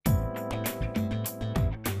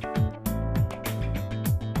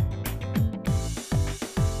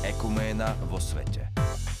Ekuména vo svete.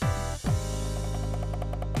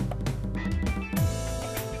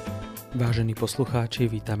 Vážení poslucháči,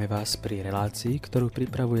 vítame vás pri relácii, ktorú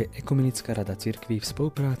pripravuje Ekumenická rada cirkví v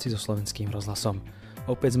spolupráci so Slovenským rozhlasom.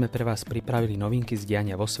 Opäť sme pre vás pripravili novinky z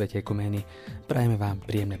diania vo svete Ekumény. Prajeme vám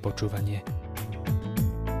príjemné počúvanie.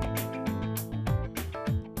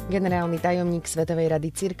 Generálny tajomník Svetovej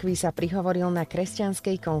rady cirkví sa prihovoril na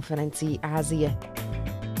kresťanskej konferencii Ázie.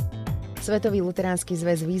 Svetový luteránsky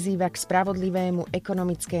zväz vyzýva k spravodlivému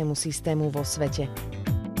ekonomickému systému vo svete.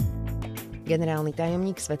 Generálny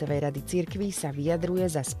tajomník Svetovej rady cirkví sa vyjadruje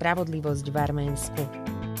za spravodlivosť v Arménsku.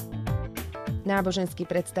 Náboženskí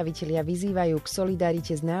predstavitelia vyzývajú k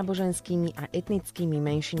solidarite s náboženskými a etnickými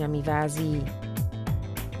menšinami v Ázii.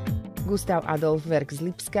 Gustav-Adolf-Werk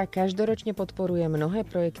z Lipska každoročne podporuje mnohé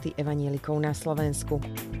projekty evanjelikov na Slovensku.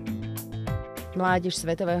 Mládež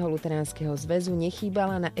Svetového luteránskeho zväzu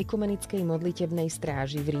nechýbala na ekumenickej modlitebnej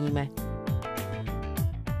stráži v Ríme.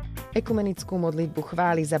 Ekumenickú modlitbu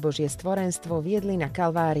chvály za Božie stvorenstvo viedli na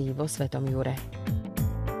Kalvárii vo Svätom Jure.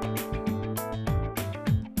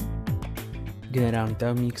 Generálny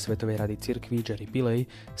tajomník Svetovej rady cirkví Jerry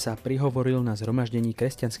sa prihovoril na zhromaždení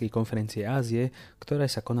kresťanskej konferencie Ázie, ktoré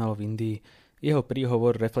sa konalo v Indii. Jeho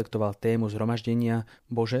príhovor reflektoval tému zhromaždenia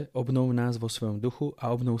Bože, obnov nás vo svojom duchu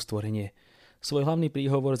a obnov stvorenie. Svoj hlavný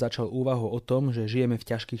príhovor začal úvahou o tom, že žijeme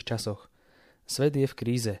v ťažkých časoch. Svet je v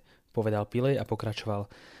kríze, povedal Pilej a pokračoval.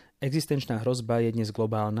 Existenčná hrozba je dnes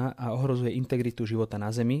globálna a ohrozuje integritu života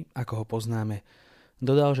na Zemi, ako ho poznáme.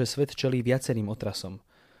 Dodal, že svet čelí viacerým otrasom.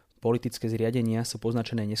 Politické zriadenia sú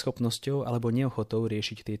poznačené neschopnosťou alebo neochotou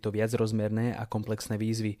riešiť tieto viacrozmerné a komplexné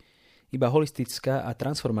výzvy. Iba holistická a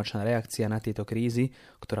transformačná reakcia na tieto krízy,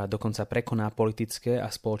 ktorá dokonca prekoná politické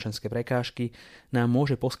a spoločenské prekážky, nám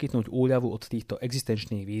môže poskytnúť úľavu od týchto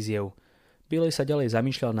existenčných víziev. Pilej sa ďalej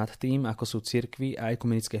zamýšľal nad tým, ako sú cirkvi a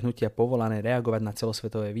ekumenické hnutia povolané reagovať na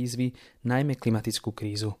celosvetové výzvy, najmä klimatickú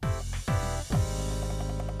krízu.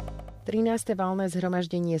 13. valné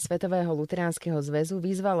zhromaždenie Svetového luteránskeho zväzu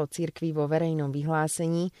vyzvalo cirkvi vo verejnom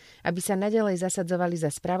vyhlásení, aby sa naďalej zasadzovali za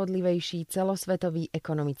spravodlivejší celosvetový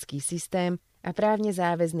ekonomický systém a právne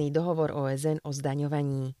záväzný dohovor OSN o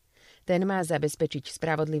zdaňovaní. Ten má zabezpečiť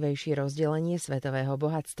spravodlivejšie rozdelenie svetového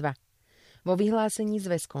bohatstva. Vo vyhlásení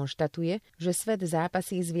zväz konštatuje, že svet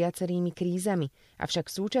zápasí s viacerými krízami, avšak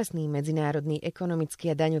súčasný medzinárodný ekonomický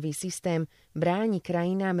a daňový systém bráni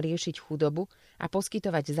krajinám riešiť chudobu a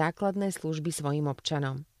poskytovať základné služby svojim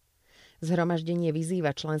občanom. Zhromaždenie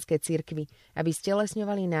vyzýva členské cirkvi, aby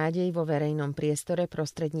stelesňovali nádej vo verejnom priestore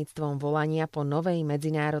prostredníctvom volania po novej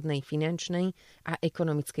medzinárodnej finančnej a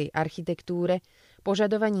ekonomickej architektúre,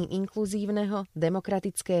 požadovaním inkluzívneho,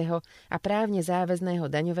 demokratického a právne záväzného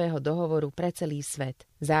daňového dohovoru pre celý svet.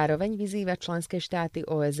 Zároveň vyzýva členské štáty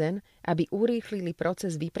OSN, aby urýchlili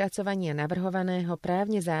proces vypracovania navrhovaného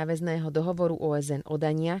právne záväzného dohovoru OSN o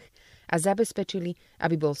daniach a zabezpečili,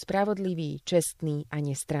 aby bol spravodlivý, čestný a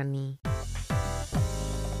nestranný.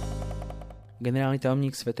 Generálny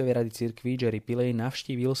tajomník Svetovej rady cirkví Jerry Pilej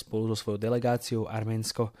navštívil spolu so svojou delegáciou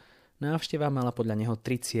Arménsko. Návšteva mala podľa neho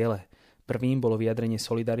 3 ciele. Prvým bolo vyjadrenie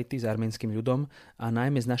solidarity s arménskym ľudom a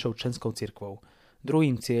najmä s našou členskou cirkvou.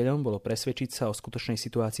 Druhým cieľom bolo presvedčiť sa o skutočnej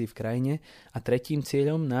situácii v krajine a tretím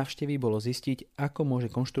cieľom návštevy bolo zistiť, ako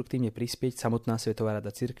môže konštruktívne prispieť samotná Svetová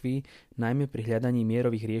rada cirkví, najmä pri hľadaní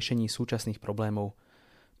mierových riešení súčasných problémov.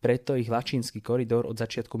 Preto ich lačínsky koridor od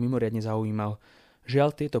začiatku mimoriadne zaujímal. Žiaľ,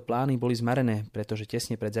 tieto plány boli zmarené, pretože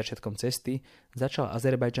tesne pred začiatkom cesty začal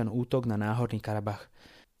Azerbajdžan útok na Náhorný Karabach.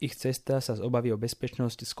 Ich cesta sa z obavy o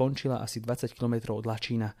bezpečnosť skončila asi 20 km od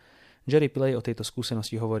Lačína. Jerry Pilej o tejto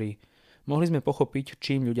skúsenosti hovorí: Mohli sme pochopiť,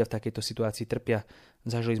 čím ľudia v takejto situácii trpia.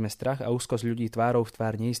 Zažili sme strach a úzkosť ľudí tvárou v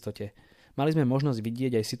tvár neistote. Mali sme možnosť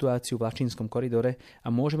vidieť aj situáciu v Lačínskom koridore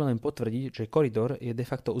a môžeme len potvrdiť, že koridor je de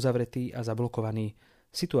facto uzavretý a zablokovaný.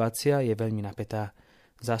 Situácia je veľmi napätá.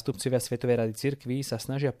 Zástupcovia Svetovej rady cirkví sa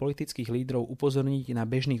snažia politických lídrov upozorniť na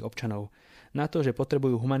bežných občanov, na to, že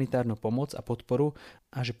potrebujú humanitárnu pomoc a podporu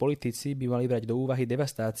a že politici by mali brať do úvahy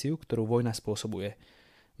devastáciu, ktorú vojna spôsobuje.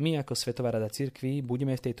 My ako Svetová rada cirkví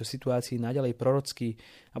budeme v tejto situácii naďalej prorockí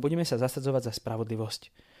a budeme sa zasadzovať za spravodlivosť.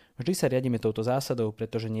 Vždy sa riadime touto zásadou,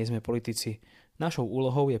 pretože nie sme politici. Našou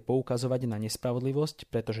úlohou je poukazovať na nespravodlivosť,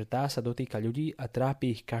 pretože tá sa dotýka ľudí a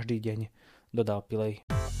trápi ich každý deň, dodal Pilej.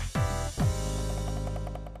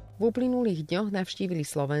 V uplynulých dňoch navštívili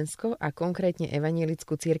Slovensko a konkrétne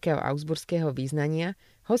evanjelickú cirkev augsburského vyznania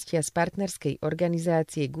hostia z partnerskej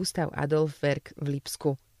organizácie Gustav-Adolf-Werk v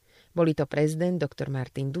Lipsku. Boli to prezident dr.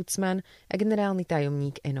 Martin Ducman a generálny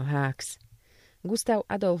tajomník Eno Haax.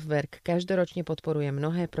 Gustav-Adolf-Werk každoročne podporuje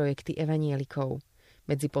mnohé projekty evanjelikov.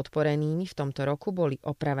 Medzi podporenými v tomto roku boli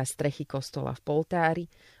oprava strechy kostola v Poltári,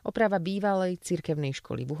 oprava bývalej cirkevnej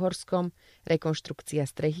školy v Uhorskom, rekonštrukcia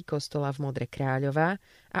strechy kostola v Modre Kráľová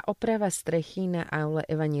a oprava strechy na aule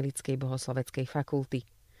Evanjelickej bohosloveckej fakulty.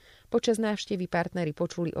 Počas návštevy partneri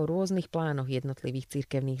počuli o rôznych plánoch jednotlivých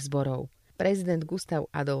cirkevných zborov. Prezident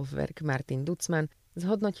Gustav-Adolf-Werk Martin Dutzmann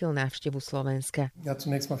zhodnotil návštevu Slovenska.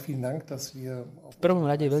 V prvom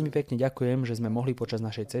rade veľmi pekne ďakujem, že sme mohli počas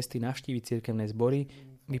našej cesty navštíviť cirkevné zbory,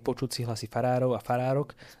 vypočuť si hlasy farárov a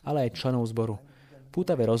farárok, ale aj členov zboru.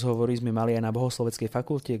 Pútavé rozhovory sme mali aj na bohosloveckej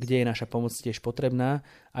fakulte, kde je naša pomoc tiež potrebná,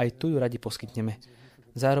 aj tu ju radi poskytneme.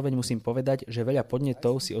 Zároveň musím povedať, že veľa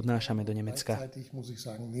podnetov si odnášame do Nemecka.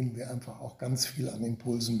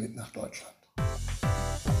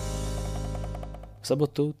 V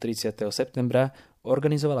sobotu 30. septembra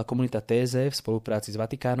organizovala komunita Téze v spolupráci s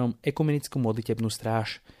Vatikánom ekumenickú modlitebnú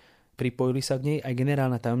stráž. Pripojili sa k nej aj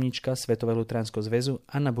generálna tajomníčka Svetového luteránskeho zväzu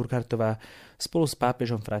Anna Burkhartová spolu s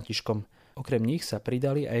pápežom Františkom. Okrem nich sa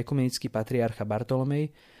pridali aj ekumenický patriarcha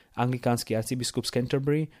Bartolomej, anglikánsky arcibiskup z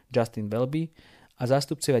Canterbury Justin Welby a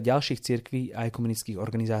zástupcovia ďalších cirkví a ekumenických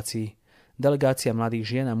organizácií. Delegácia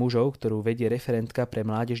mladých žien a mužov, ktorú vedie referentka pre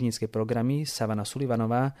mládežnícke programy Savana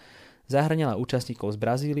Sullivanová, zahrňala účastníkov z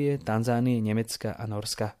Brazílie, Tanzánie, Nemecka a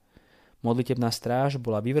Norska. Modlitebná stráž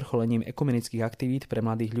bola vyvrcholením ekumenických aktivít pre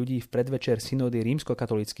mladých ľudí v predvečer synódy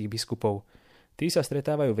rímskokatolíckych biskupov. Tí sa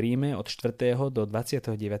stretávajú v Ríme od 4. do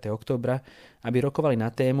 29. októbra, aby rokovali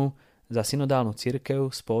na tému za synodálnu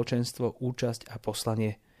cirkev, spoločenstvo, účasť a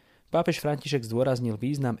poslanie. Pápež František zdôraznil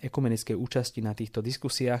význam ekumenickej účasti na týchto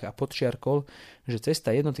diskusiách a podčiarkol, že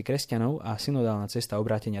cesta jednoty kresťanov a synodálna cesta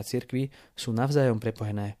obrátenia cirkvi sú navzájom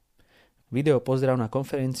prepojené. Video pozdrav na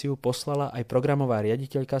konferenciu poslala aj programová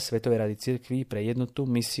riaditeľka Svetovej rady cirkví pre jednotu,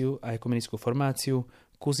 misiu a ekumenickú formáciu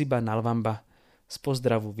Kuziba Nalvamba. Z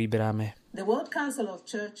pozdravu vyberáme.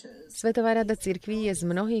 Svetová rada cirkví je z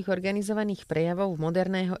mnohých organizovaných prejavov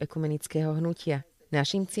moderného ekumenického hnutia.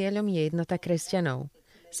 Naším cieľom je jednota kresťanov.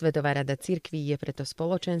 Svetová rada cirkví je preto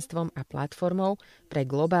spoločenstvom a platformou pre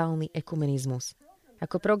globálny ekumenizmus.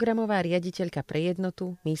 Ako programová riaditeľka pre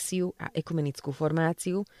jednotu, misiu a ekumenickú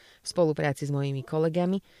formáciu v spolupráci s mojimi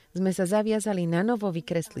kolegami sme sa zaviazali na novo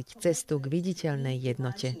vykresliť cestu k viditeľnej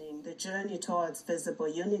jednote.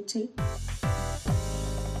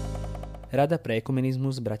 Rada pre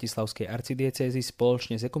ekumenizmus Bratislavskej arcidiecézy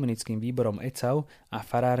spoločne s ekumenickým výborom ECAU a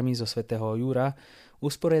farármi zo Svätého Jura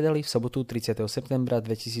usporiadali v sobotu 30. septembra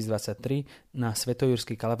 2023 na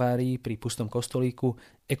Svetojurskej kalvárii pri pustom kostolíku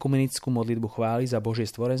ekumenickú modlitbu chvály za Božie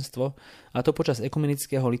stvorenstvo, a to počas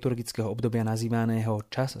ekumenického liturgického obdobia nazývaného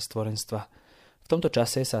Čas stvorenstva. V tomto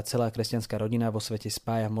čase sa celá kresťanská rodina vo svete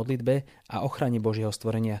spája v modlitbe a ochrane Božieho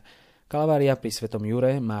stvorenia. Kalvária pri Svetom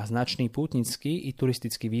Jure má značný pútnický i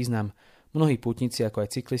turistický význam. Mnohí pútnici, ako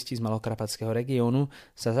aj cyklisti z malokarpatského regiónu,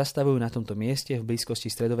 sa zastavujú na tomto mieste v blízkosti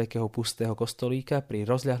stredovekého pustého kostolíka pri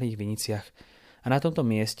rozľahlých viniciach. A na tomto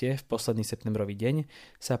mieste v posledný septembrový deň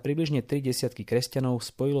sa približne 30 kresťanov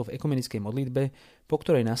spojilo v ekumenickej modlitbe, po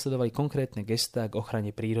ktorej nasledovali konkrétne gestá k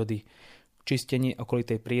ochrane prírody. Čistenie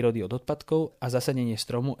okolitej prírody od odpadkov a zasadenie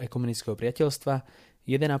stromu ekumenického priateľstva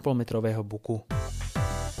 1,5-metrového buku.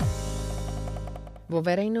 Vo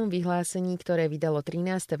verejnom vyhlásení, ktoré vydalo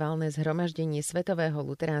 13. valné zhromaždenie Svetového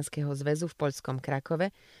luteránskeho zväzu v poľskom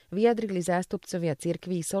Krakove, vyjadrili zástupcovia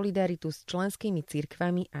cirkví solidaritu s členskými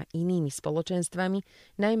cirkvami a inými spoločenstvami,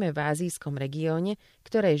 najmä v ázijskom regióne,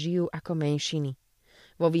 ktoré žijú ako menšiny.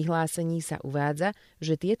 Vo vyhlásení sa uvádza,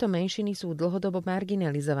 že tieto menšiny sú dlhodobo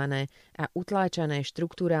marginalizované a utláčané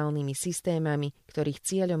štruktúrálnymi systémami, ktorých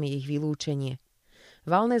cieľom je ich vylúčenie.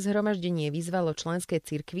 Valné zhromaždenie vyzvalo členské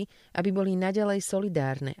cirkvy, aby boli naďalej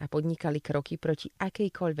solidárne a podnikali kroky proti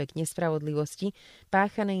akejkoľvek nespravodlivosti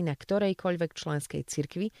páchanej na ktorejkoľvek členskej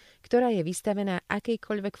cirkvi, ktorá je vystavená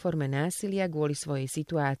akejkoľvek forme násilia kvôli svojej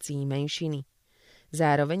situácii menšiny.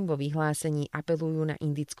 Zároveň vo vyhlásení apelujú na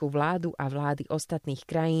indickú vládu a vlády ostatných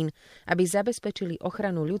krajín, aby zabezpečili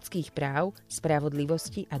ochranu ľudských práv,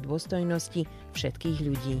 spravodlivosti a dôstojnosti všetkých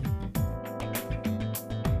ľudí.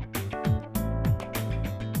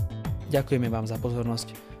 Ďakujeme vám za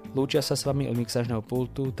pozornosť. Lúčia sa s vami od mixážneho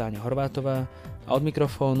pultu Táňa Horvátová a od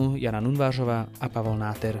mikrofónu Jana Nunvážová a Pavol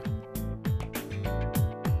Náter.